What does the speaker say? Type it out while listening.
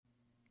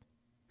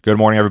Good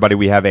morning, everybody.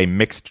 We have a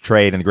mixed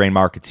trade in the grain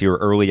markets here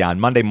early on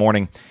Monday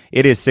morning.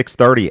 It is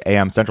 6:30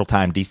 a.m. Central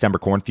Time. December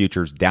corn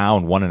futures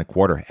down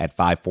 1.25 at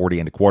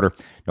 5.40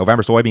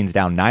 November soybeans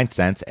down 9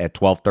 cents at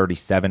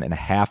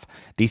 12.37.5.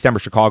 December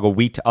Chicago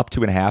wheat up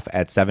 2.5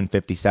 at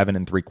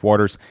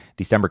 7.57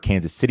 December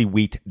Kansas City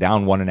wheat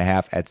down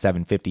 1.5 at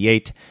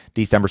 7.58.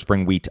 December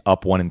spring wheat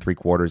up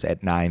 1.75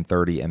 at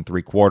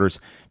 9.30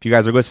 If you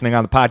guys are listening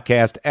on the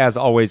podcast, as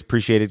always,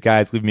 appreciate it,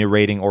 guys. Leave me a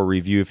rating or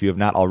review if you have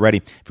not already.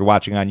 If you're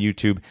watching on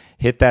YouTube,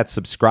 hit that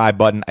subscribe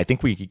button. I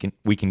think we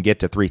can get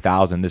to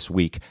 3,000 this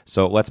week.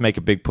 So let's make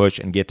a big push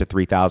and get to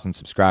 3,000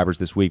 subscribers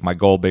this week. My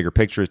goal, bigger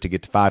picture, is to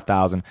get to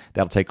 5,000.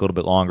 That'll take a little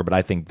bit longer, but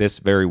I think this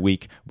very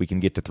week we can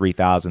get to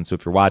 3,000. So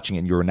if you're watching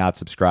and you are not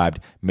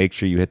subscribed, make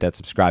sure you hit that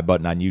subscribe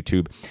button on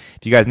YouTube. If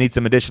you guys need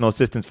some additional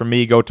assistance from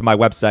me, go to my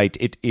website.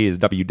 It is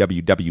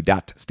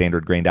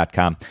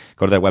www.standardgrain.com.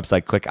 Go to that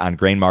website, click on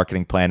Grain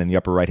Marketing Plan in the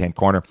upper right-hand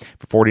corner.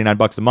 For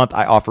 $49 a month,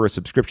 I offer a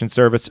subscription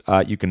service.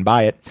 You can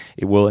buy it.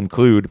 It will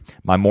include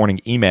my morning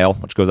email,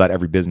 which goes out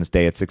every business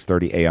day at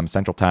 6:30 a.m.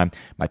 Central Time,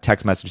 my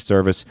text message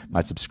service,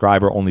 my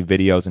subscriber-only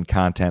videos and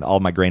content, all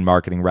of my grain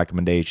marketing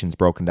recommendations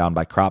broken down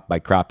by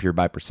crop year,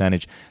 by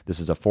percentage. This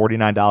is a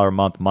 $49 a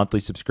month monthly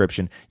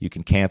subscription. You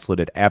can cancel it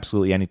at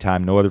absolutely any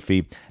time, no other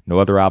fee, no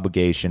other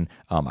obligation.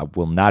 I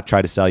will not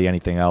try to sell you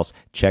anything else.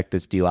 Check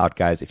this deal out,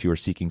 guys, if you are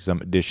seeking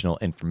some additional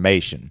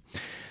information.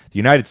 The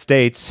United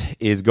States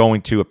is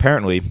going to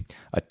apparently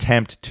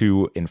attempt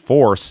to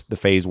enforce the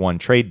Phase 1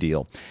 trade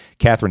deal.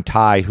 Katherine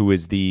Tai, who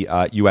is the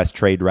U.S.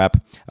 trade rep,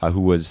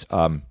 who was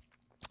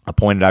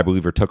appointed, I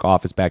believe, or took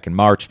office back in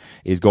March,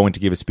 is going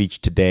to give a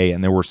speech today,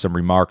 and there were some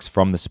remarks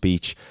from the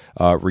speech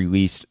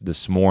released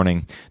this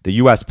morning. The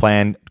U.S.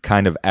 plan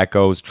kind of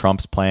echoes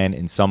Trump's plan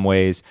in some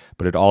ways,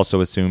 but it also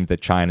assumes that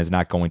China is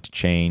not going to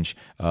change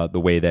the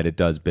way that it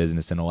does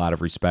business in a lot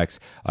of respects.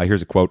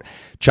 Here's a quote.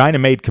 China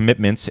made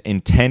commitments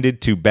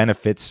intended to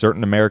benefit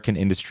certain American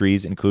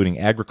industries, including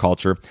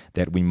agriculture,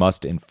 that we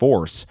must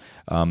enforce.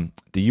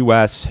 The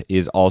U.S.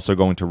 is also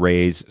going to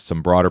raise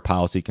some broader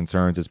policy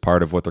concerns as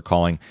part of what they're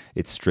calling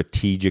its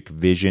strategic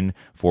vision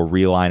for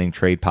realigning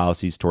trade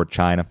policies toward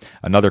China.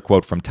 Another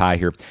quote from Tai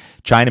here.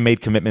 China made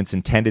commitments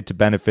intended to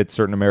benefit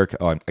certain American...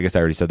 Oh, I guess I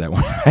already said that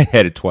one. I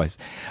had it twice.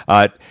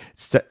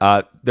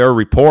 There are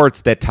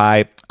reports that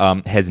Tai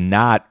has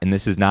not, and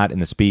this is not in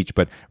the speech,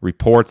 but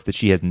reports that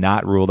she has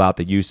not ruled out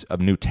the use of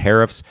new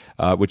tariffs,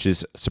 which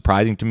is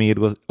surprising to me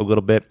a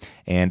little bit,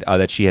 and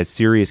that she has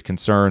serious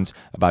concerns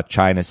about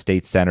China's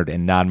state-centered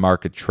and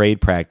non-market trade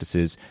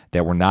practices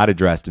that were not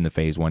addressed in the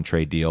Phase 1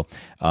 trade deal.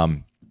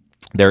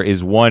 There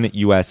is one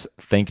U.S.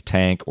 think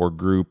tank or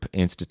group,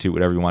 institute,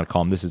 whatever you want to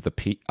call them. This is the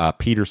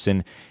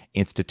Peterson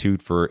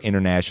Institute for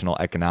International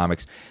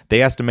Economics.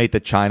 They estimate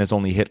that China's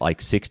only hit like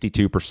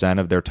 62%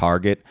 of their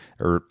target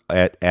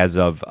as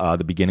of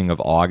the beginning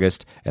of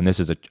August. And this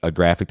is a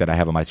graphic that I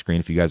have on my screen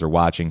if you guys are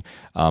watching.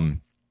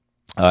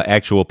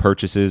 Actual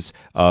purchases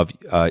of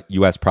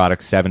U.S.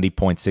 products,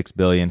 $70.6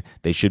 billion.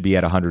 They should be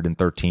at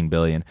 $113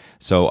 billion.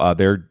 So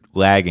they're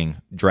lagging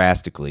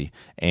drastically,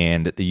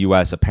 and the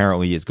U.S.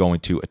 apparently is going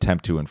to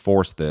attempt to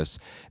enforce this.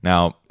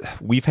 Now,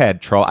 I've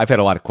had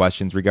a lot of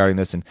questions regarding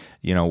this, and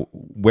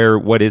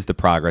what is the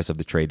progress of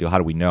the trade deal? How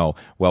do we know?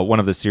 Well, one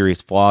of the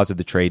serious flaws of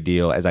the trade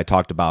deal, as I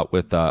talked about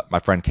with my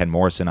friend Ken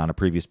Morrison on a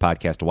previous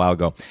podcast a while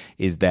ago,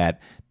 is that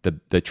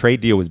the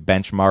trade deal was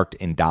benchmarked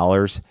in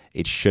dollars.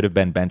 It should have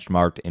been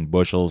benchmarked in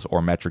bushels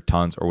or metric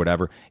tons or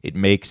whatever. It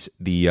makes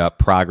the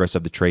progress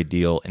of the trade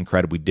deal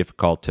incredibly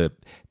difficult to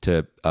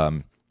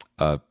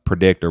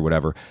predict or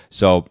whatever.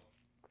 So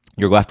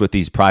you're left with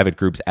these private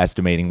groups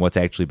estimating what's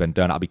actually been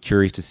done. I'll be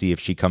curious to see if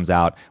she comes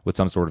out with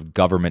some sort of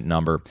government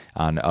number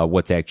on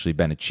what's actually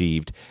been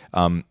achieved.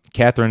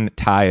 Katherine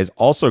Tai is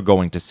also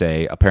going to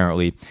say,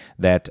 apparently,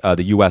 that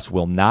the U.S.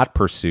 will not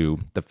pursue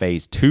the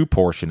Phase 2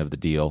 portion of the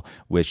deal,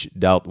 which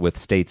dealt with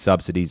state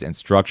subsidies and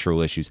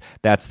structural issues.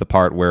 That's the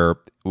part where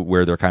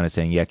they're kind of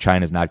saying, yeah,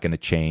 China's not going to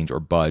change or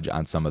budge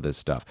on some of this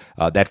stuff.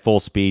 That full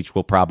speech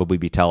will probably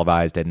be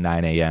televised at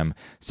 9 a.m.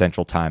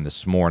 Central Time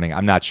this morning.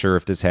 I'm not sure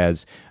if this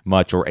has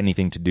much or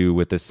anything to do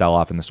with this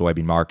sell-off in the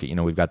soybean market.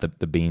 We've got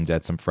the beans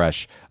at some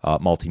fresh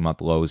multi-month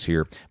lows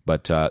here,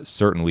 but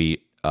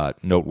certainly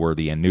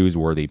noteworthy and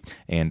newsworthy,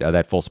 and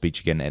that full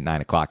speech again at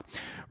 9 o'clock.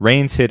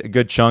 Rains hit a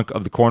good chunk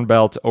of the Corn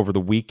Belt over the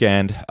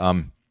weekend.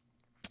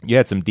 You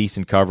had some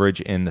decent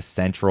coverage in the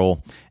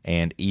central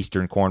and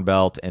eastern Corn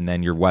Belt, and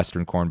then your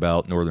western Corn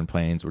Belt, northern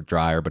plains were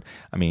drier. But,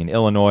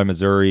 Illinois,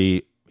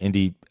 Missouri,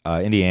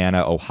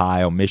 Indiana,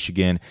 Ohio,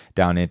 Michigan,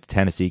 down into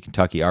Tennessee,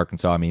 Kentucky,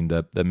 Arkansas.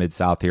 The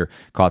Mid-South here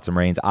caught some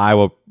rains.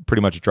 Iowa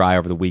pretty much dry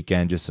over the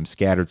weekend, just some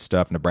scattered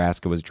stuff.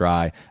 Nebraska was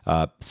dry.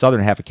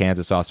 Southern half of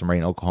Kansas saw some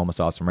rain. Oklahoma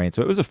saw some rain.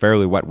 So it was a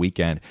fairly wet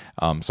weekend.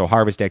 So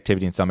harvest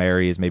activity in some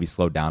areas maybe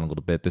slowed down a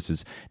little bit. This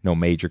is no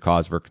major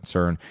cause for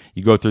concern.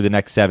 You go through the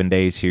next 7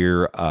 days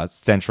here,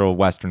 central,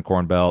 western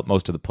Corn Belt,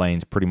 most of the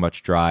plains pretty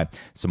much dry.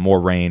 Some more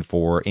rain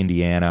for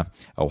Indiana,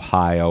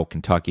 Ohio,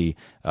 Kentucky,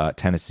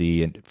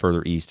 Tennessee, and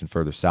further east and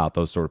further south,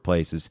 those sort of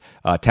places.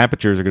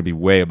 Temperatures are going to be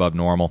way above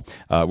normal.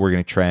 We're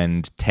going to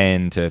trend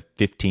 10 to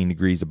 15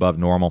 degrees above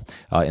normal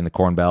in the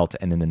Corn Belt,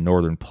 and in the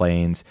northern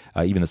plains,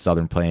 even the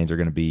southern plains are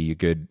going to be a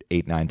good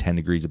 8, 9, 10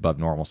 degrees above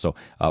normal, so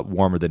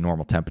warmer than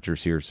normal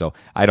temperatures here. So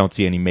I don't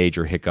see any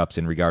major hiccups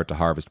in regard to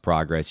harvest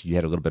progress. You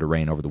had a little bit of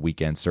rain over the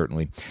weekend,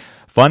 certainly.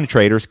 Fund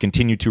traders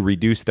continue to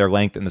reduce their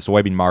length in the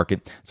soybean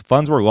market. So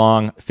funds were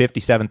long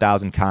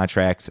 57,000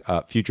 contracts,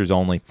 futures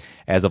only,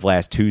 as of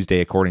last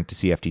Tuesday, according to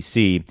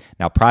CFTC.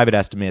 Now, private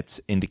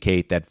estimates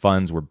indicate that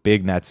funds were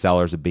big net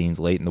sellers of beans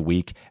late in the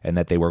week and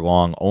that they were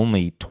long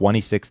only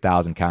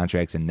 26,000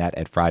 contracts in net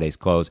at Friday's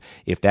close.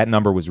 If that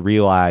number was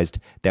realized,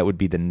 that would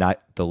be the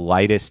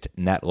lightest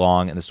net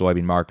long in the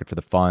soybean market for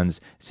the funds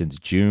since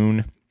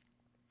June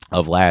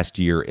of last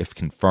year, if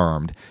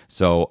confirmed.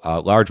 So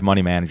large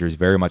money managers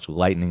very much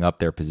lightening up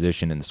their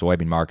position in the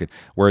soybean market,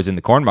 whereas in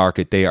the corn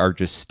market, they are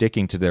just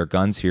sticking to their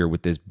guns here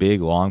with this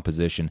big long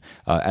position,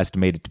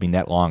 estimated to be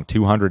net long,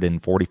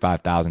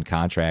 245,000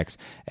 contracts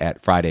at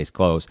Friday's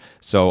close.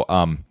 So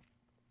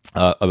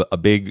a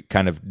big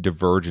kind of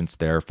divergence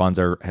there. Funds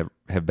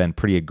have been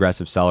pretty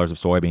aggressive sellers of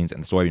soybeans,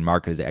 and the soybean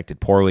market has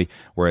acted poorly,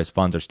 whereas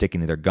funds are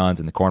sticking to their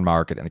guns in the corn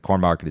market, and the corn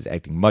market is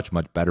acting much,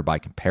 much better by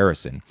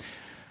comparison.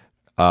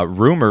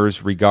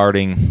 Rumors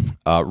regarding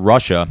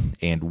Russia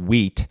and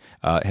wheat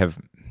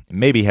have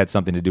maybe had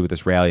something to do with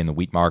this rally in the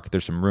wheat market.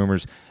 There's some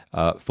rumors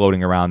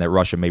floating around that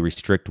Russia may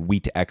restrict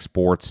wheat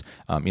exports.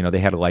 They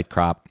had a light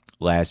crop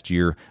last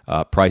year.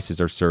 Prices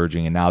are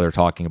surging, and now they're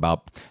talking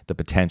about the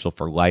potential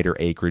for lighter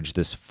acreage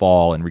this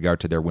fall in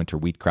regard to their winter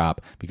wheat crop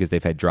because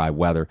they've had dry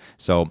weather.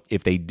 So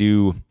if they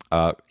do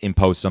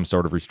impose some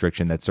sort of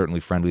restriction, that's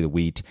certainly friendly to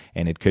wheat,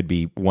 and it could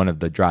be one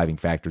of the driving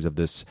factors of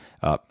this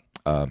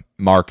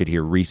market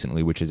here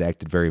recently, which has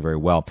acted very, very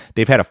well.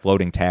 They've had a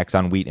floating tax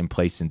on wheat in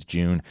place since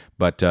June,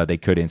 but they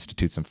could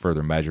institute some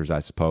further measures, I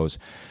suppose.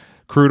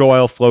 Crude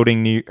oil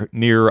floating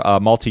near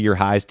multi-year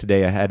highs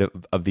today ahead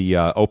of the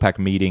OPEC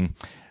meeting.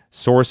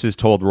 Sources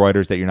told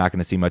Reuters that you're not going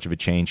to see much of a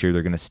change here.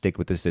 They're going to stick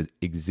with this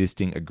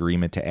existing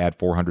agreement to add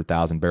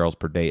 400,000 barrels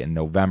per day in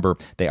November.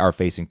 They are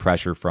facing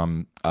pressure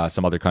from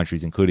some other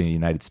countries, including the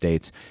United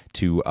States,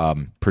 to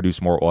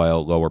produce more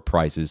oil, lower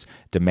prices.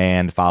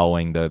 Demand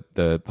following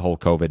the whole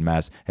COVID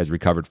mess has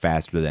recovered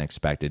faster than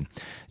expected.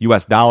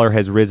 U.S. dollar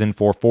has risen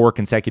for 4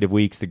 consecutive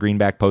weeks. The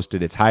greenback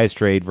posted its highest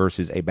trade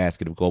versus a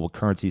basket of global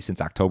currencies since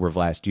October of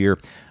last year.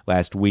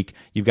 Last week,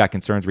 you've got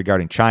concerns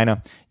regarding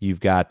China. You've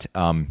got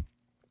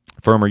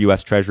firmer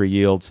U.S. Treasury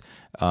yields,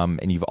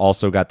 and you've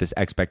also got this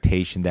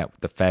expectation that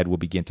the Fed will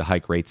begin to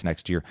hike rates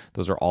next year.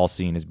 Those are all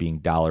seen as being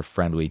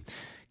dollar-friendly.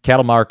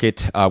 Cattle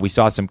market, we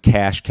saw some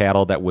cash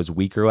cattle that was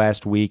weaker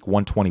last week,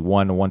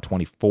 121 to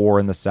 124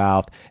 in the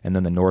south, and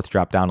then the north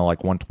dropped down to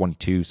like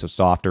 122, so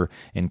softer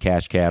in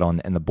cash cattle,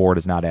 and the board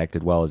has not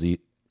acted well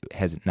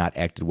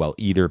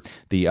either.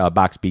 The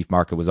box beef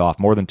market was off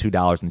more than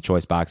 $2 in the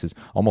choice boxes,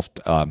 almost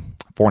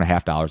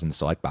 $4.50 in the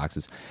select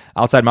boxes.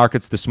 Outside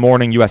markets this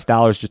morning, U.S.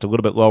 dollars just a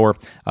little bit lower.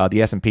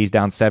 The S&P's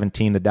down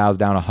 17, the Dow's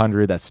down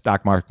 100. That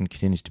stock market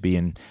continues to be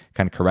in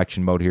kind of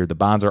correction mode here. The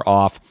bonds are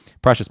off,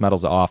 precious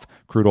metals are off,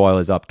 crude oil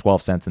is up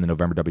 12 cents in the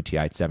November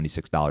WTI at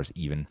 $76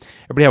 even.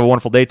 Everybody have a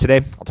wonderful day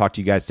today. I'll talk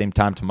to you guys same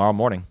time tomorrow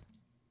morning.